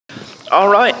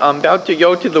Alright, I'm about to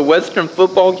go to the Western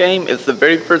football game. It's the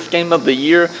very first game of the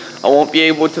year. I won't be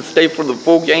able to stay for the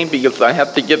full game because I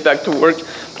have to get back to work.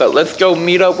 But let's go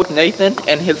meet up with Nathan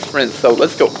and his friends. So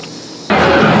let's go.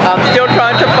 I'm still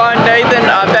trying to find Nathan.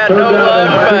 I've had no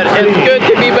luck, but it's good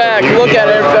to be back. Look at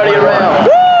everybody around.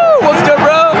 Woo! What's good,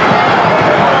 bro?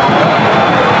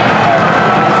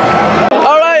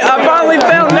 Alright, I finally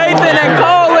found Nathan and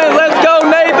Colin. Let's go,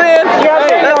 Nathan.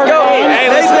 Let's go. Hey,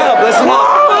 listen up. Let's go.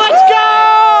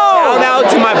 Shout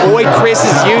out to my boy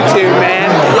Chris's YouTube, man.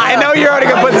 I know you're already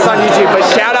gonna put this on YouTube, but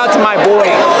shout out to my boy.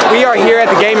 We are here at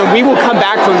the game, and we will come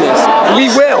back from this. We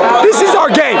will. This is our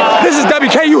game. This is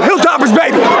WKU Hilltoppers,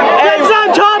 baby. It's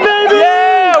on top, baby.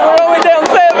 Yeah, we're only down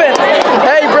 7.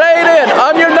 Hey, Braden,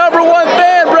 I'm your #1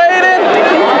 fan, Braden.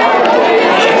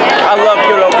 I love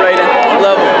good old Braden.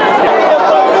 Love him.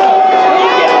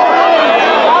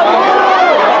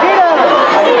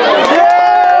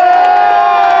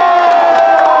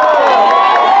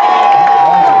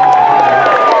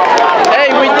 Hey,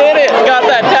 we did it. Got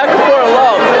that tackle for a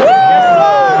loss.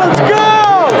 Let's go.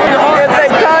 It's a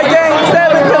tie game,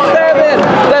 7-7.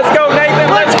 Let's go, Nathan.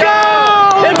 Let's go.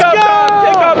 Kickoff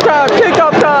time.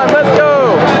 Kickoff time. Let's go.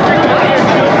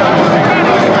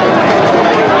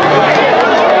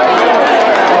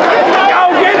 Go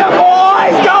get him,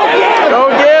 boys. Go get him. Go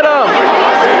get him.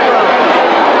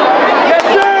 Yes,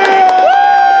 sir.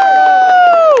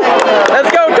 Let's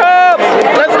go, Cubs.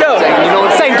 Let's go. You know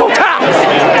what I'm saying? Go Cops.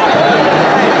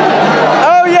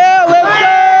 Oh, yeah. Let's go.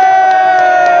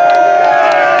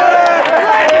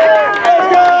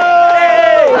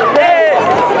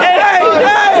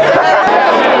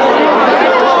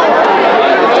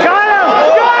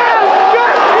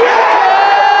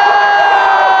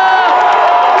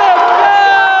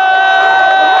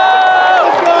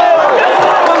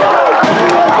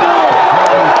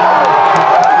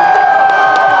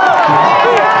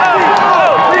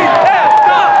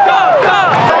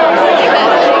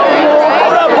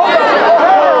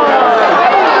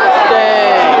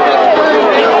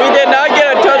 We did not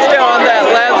get a touchdown on that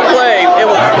last play. It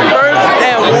was 1st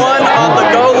and 1 on the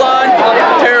goal line.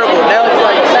 Terrible. Now it's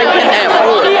like 2nd and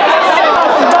 4.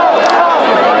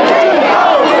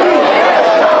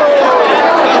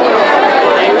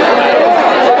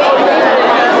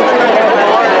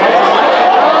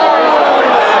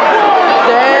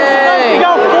 Dang.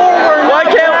 Why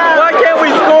can't we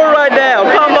score right now?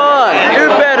 Come on. Do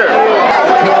better.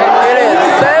 It is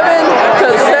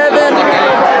 7-7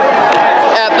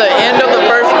 at the end of the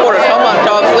first quarter. Come on,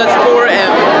 Cubs. Let's score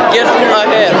and get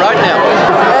ahead right now.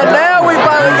 And now we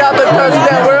finally got the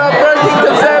touchdown. We're up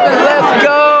 13-7. Let's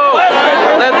go.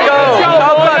 Let's go.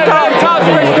 Cubs on top. Cubs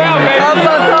on top. Cubs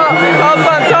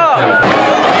on top.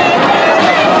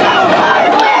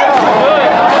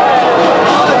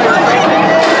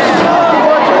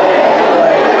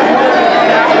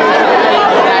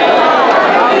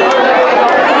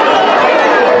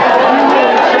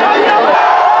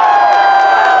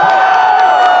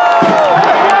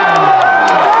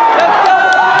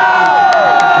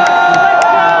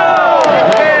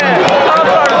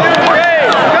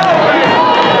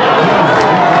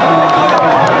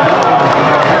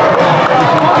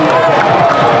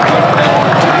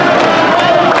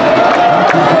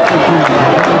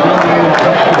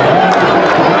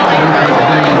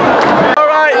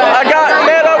 Alright, I got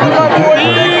met up with my boy.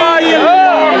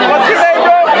 What's your name,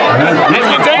 bro?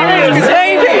 Let's go, Nick.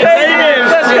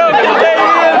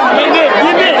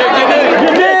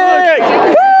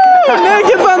 Woo! Nick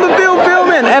is on the field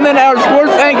filming. And then our